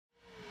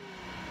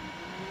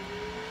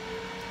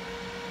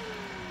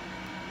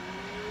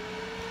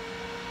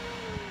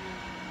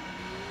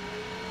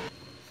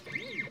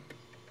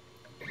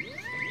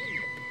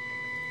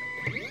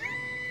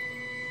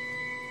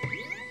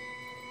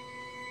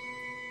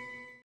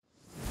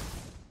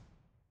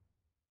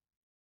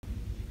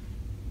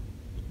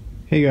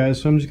Hey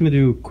guys, so I'm just going to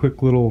do a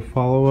quick little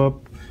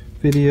follow-up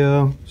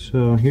video.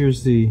 So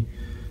here's the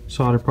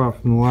solder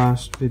prop from the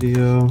last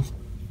video.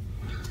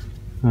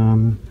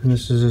 And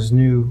this is his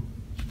new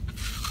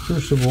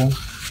crucible,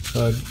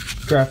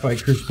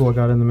 Graphite Crucible I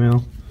got in the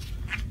mail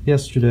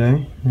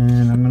yesterday.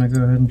 And I'm going to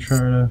go ahead and try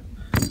to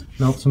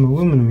melt some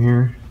aluminum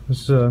here.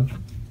 This is a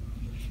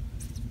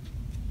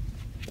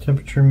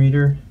temperature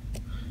meter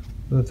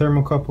with a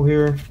thermocouple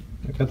here.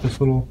 I got this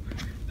little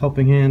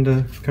helping hand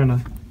to kind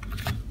of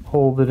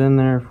hold it in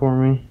there for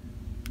me.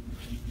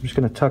 I'm just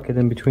going to tuck it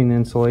in between the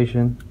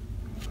insulation.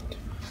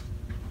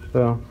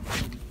 So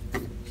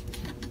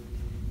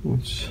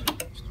let's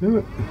do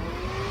it.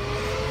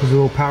 There's a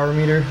little power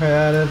meter I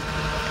added.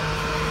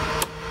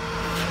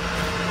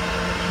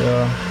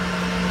 So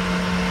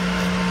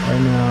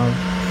right now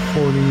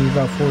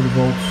about 40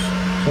 volts,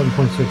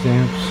 7.6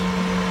 amps.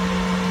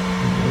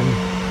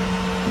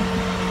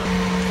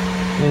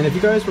 And if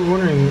you guys were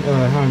wondering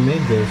how I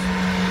made this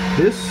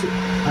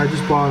I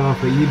just bought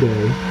off of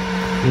eBay,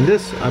 and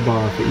this I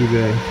bought off of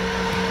eBay.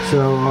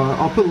 So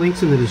I'll put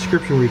links in the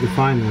description where you can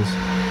find this.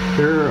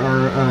 There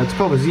are it's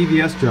called a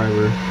ZVS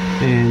Driver,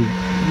 and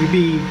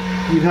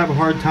you'd have a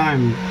hard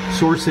time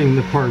sourcing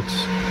the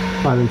parts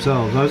by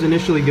themselves. I was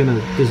initially going to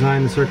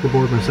design the circuit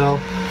board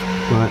myself,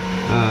 but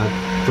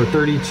for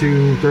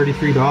 $33, it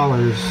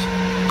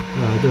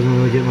doesn't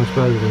really get much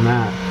better than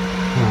that.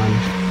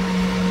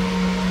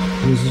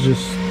 This is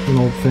just an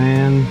old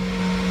fan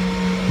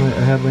I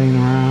had laying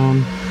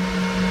around.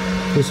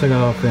 This I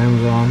got off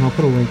Amazon. I'll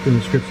put a link in the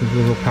description for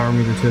the little power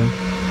meter too.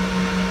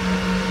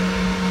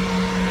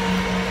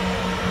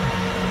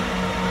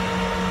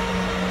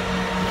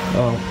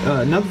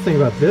 Another thing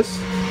about this,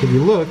 if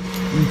you look,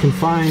 you can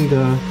find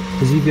the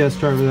ZVS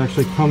driver that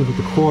actually comes with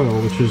the coil,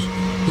 which is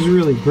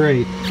really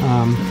great.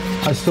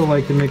 I still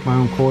like to make my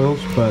own coils,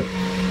 but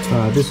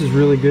this is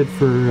really good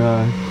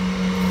for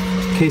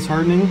case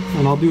hardening,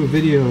 and I'll do a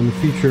video in the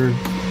future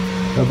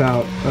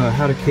about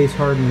how to case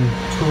harden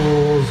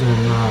tools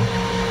and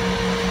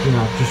you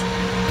know, just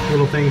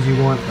little things you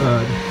want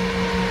to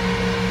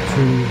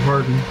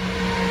harden.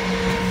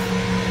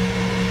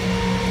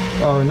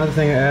 Oh, another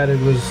thing I added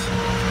was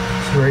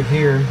right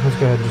here. Let's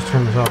go ahead and just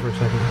turn this off for a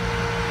second.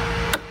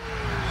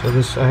 So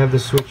I have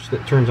this switch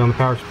that turns on the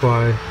power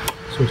supply,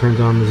 so it turns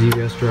on the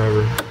ZVS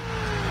driver.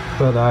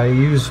 But I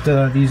used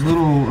these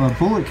little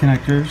bullet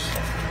connectors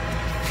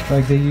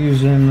like they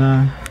use in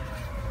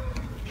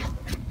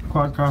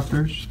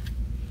quadcopters.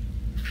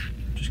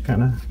 Just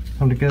kind of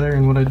come together,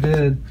 and what I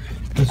did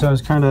is I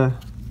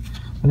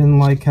didn't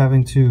like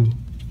having to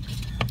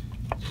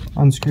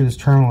unscrew this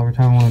terminal every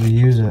time I wanted to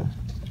use it.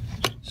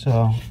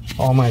 So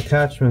all my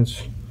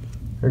attachments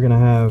are gonna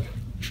have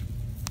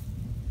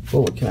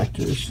bullet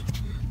connectors.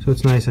 So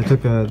it's nice. I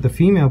took the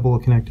female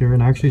bullet connector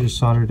and I actually just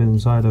soldered it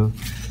inside of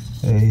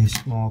a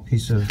small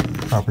piece of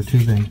copper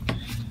tubing,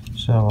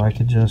 so I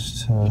could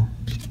just you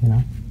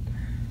know,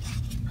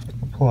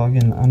 plug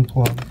and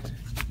unplug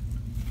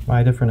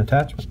my different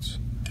attachments.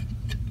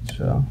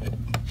 So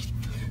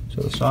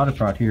the solder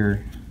prot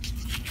here,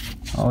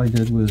 all I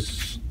did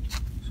was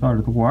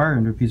solder the wire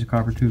into a piece of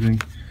copper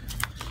tubing,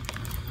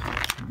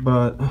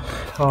 but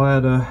I'll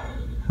add a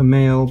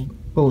male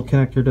bullet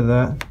connector to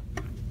that.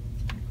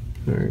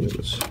 There it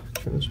is.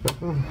 Turn this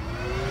back on.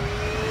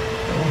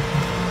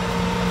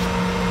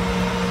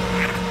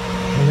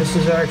 And this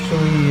is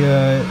actually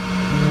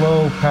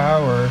low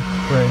power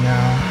right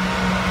now.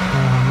 I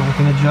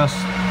can adjust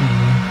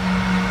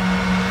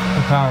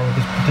the power with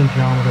this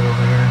potentiometer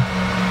over here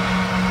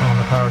on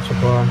the power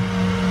supply.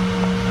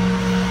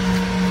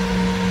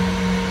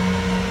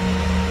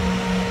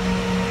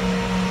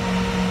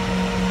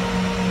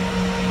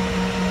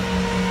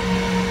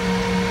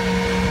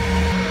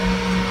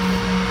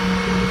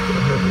 Let's go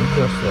ahead and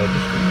adjust that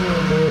just a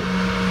little bit.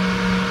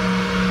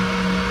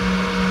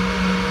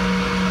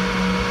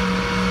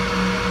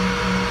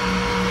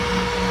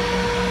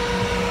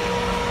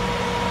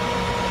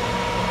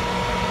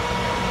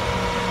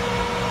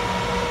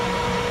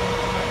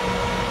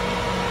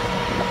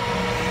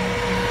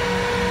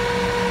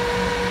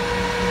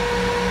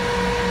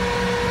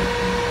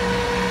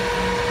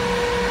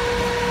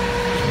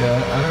 Yeah,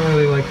 I don't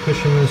really like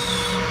pushing this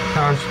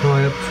power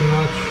supply up too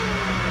much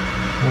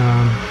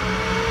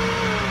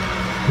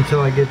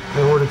until I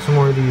ordered some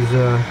more of these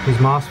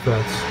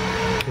MOSFETs.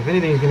 If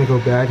anything's going to go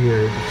bad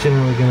here, it's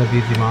generally going to be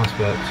the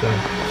MOSFET. So,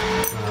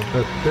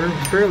 but they're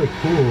fairly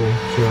cool.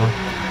 So,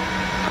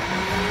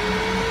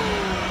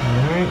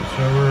 all right,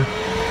 so we're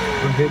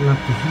getting up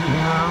to heat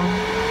now.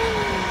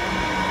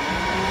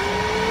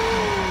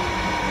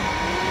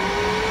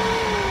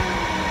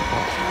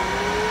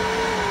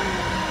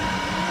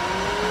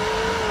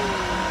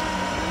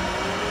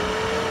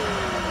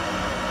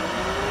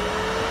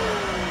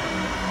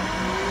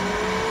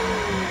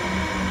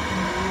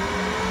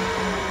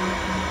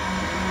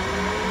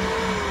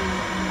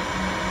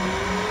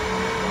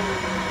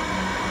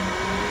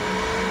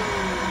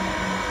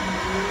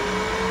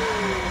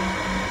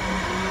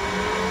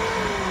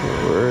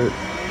 We're at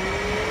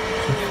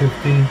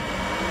 650.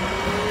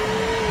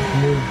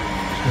 Good.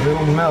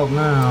 It'll melt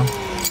now.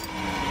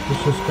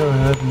 Let's just go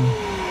ahead and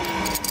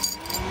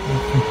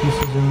put some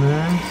pieces in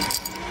there.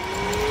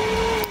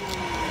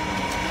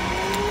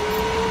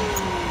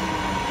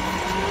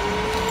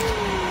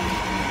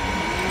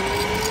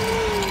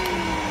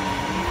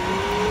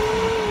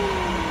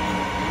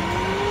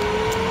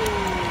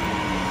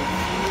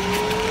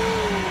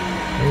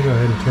 I'll go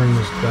ahead and turn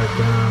this back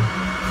down.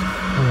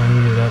 I don't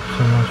need it up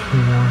so much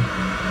anymore.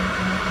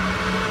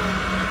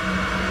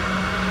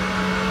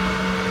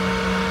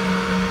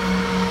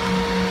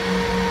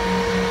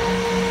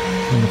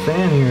 And the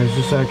fan here is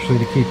just actually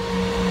to keep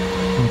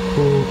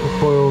the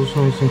coils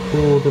nice and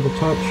cool to the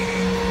touch.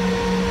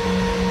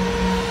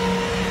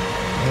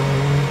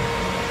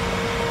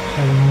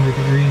 700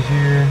 degrees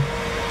here,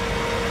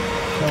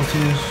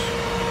 Celsius,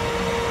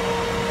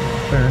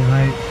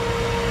 Fahrenheit.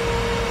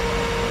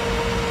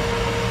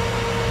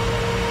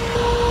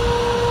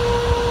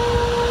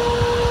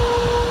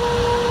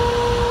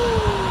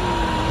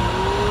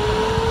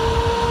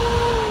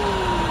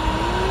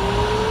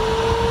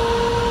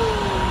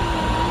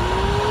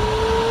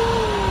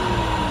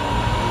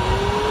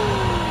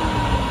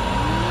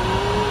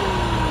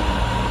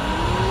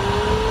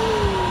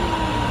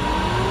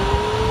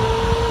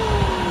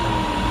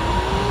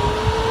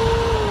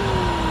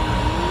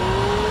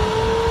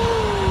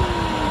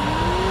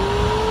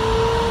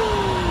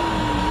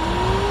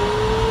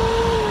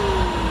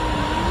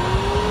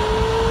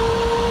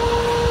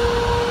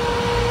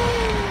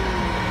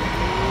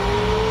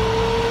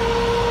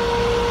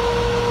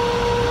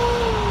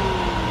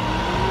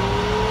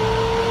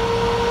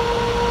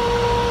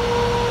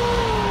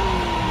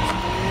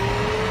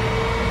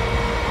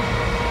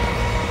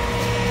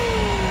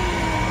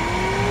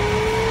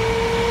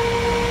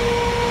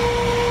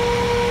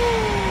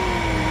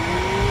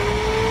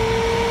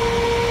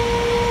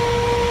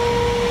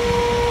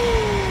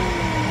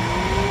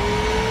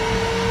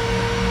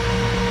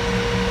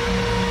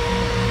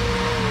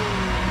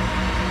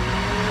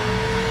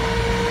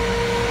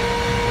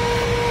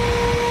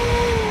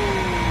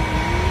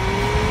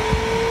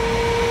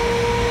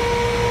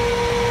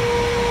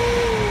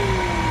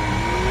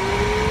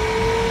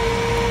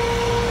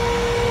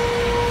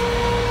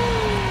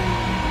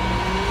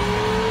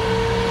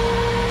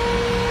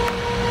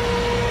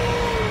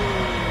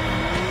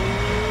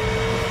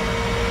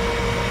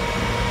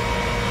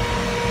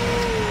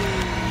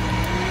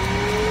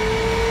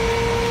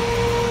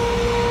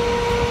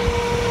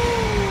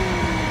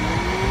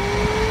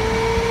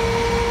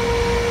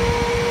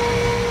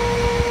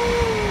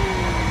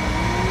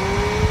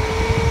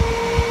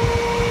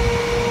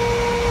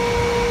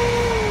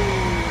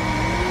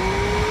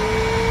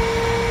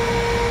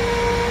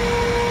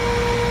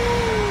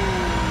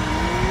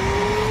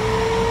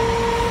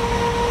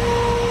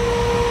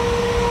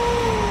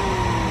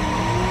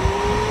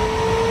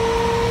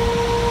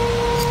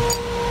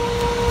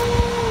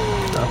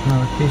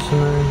 Another piece in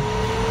there.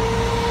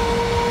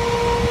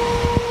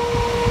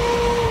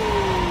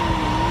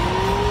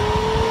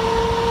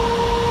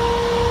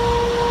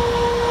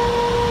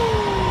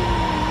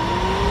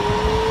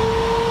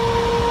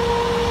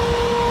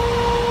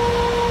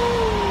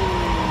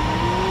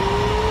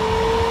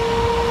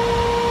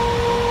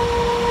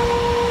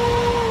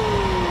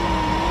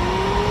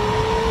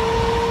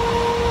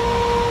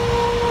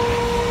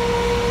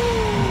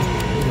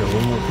 Got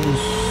one more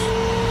piece.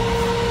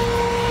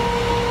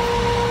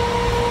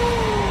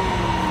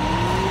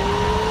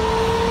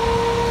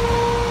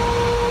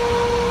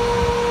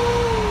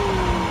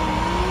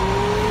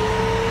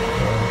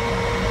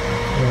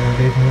 At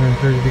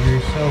 830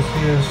 degrees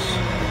Celsius,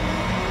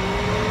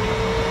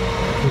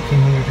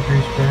 1500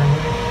 degrees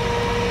Fahrenheit.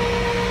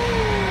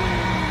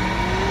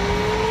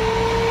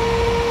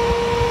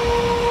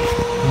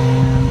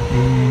 And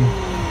the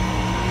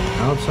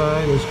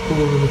outside is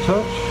cool to the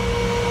touch.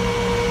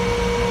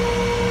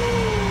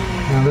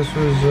 Now this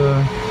was a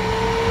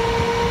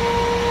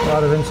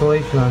lot of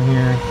insulation on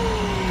here.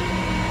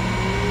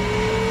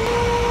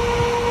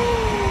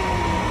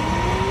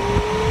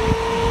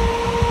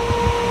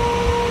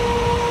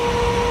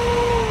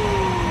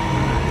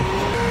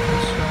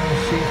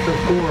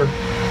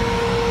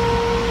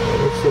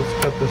 Let's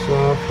cut this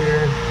off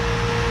here.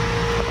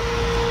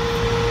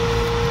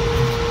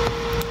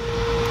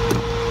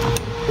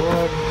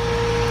 Plug.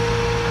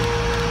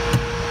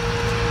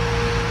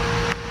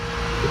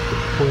 Get the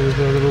coils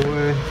out of the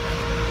way.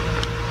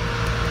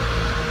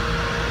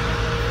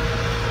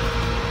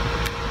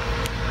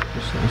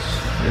 This nice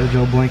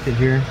aerogel blanket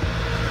here,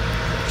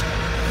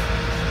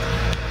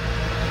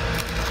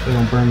 so I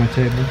don't burn my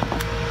table.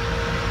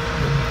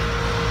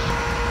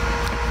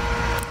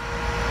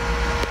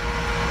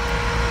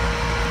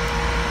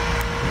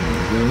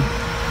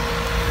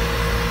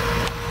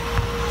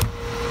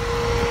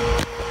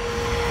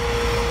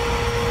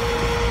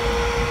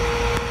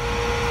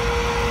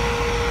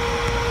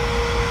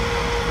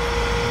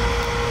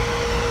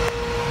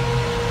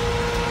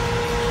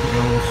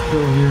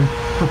 Still here,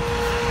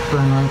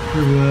 burn right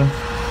through the,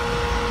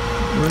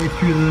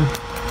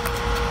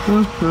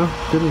 oh no,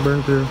 didn't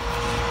burn through.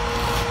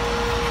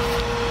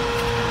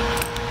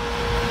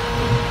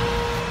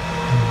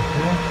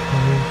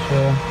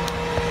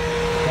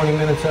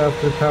 seconds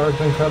after the power's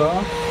been cut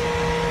off.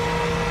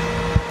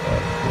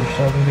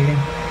 470.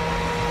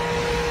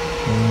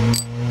 And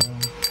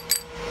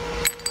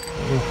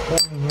a little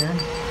coin here.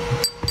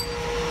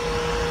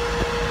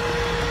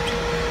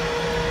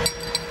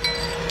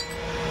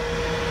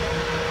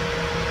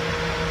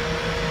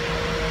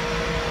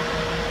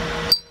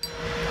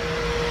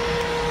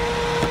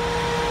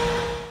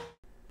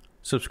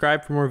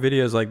 Subscribe for more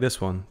videos like this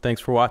one.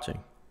 Thanks for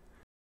watching.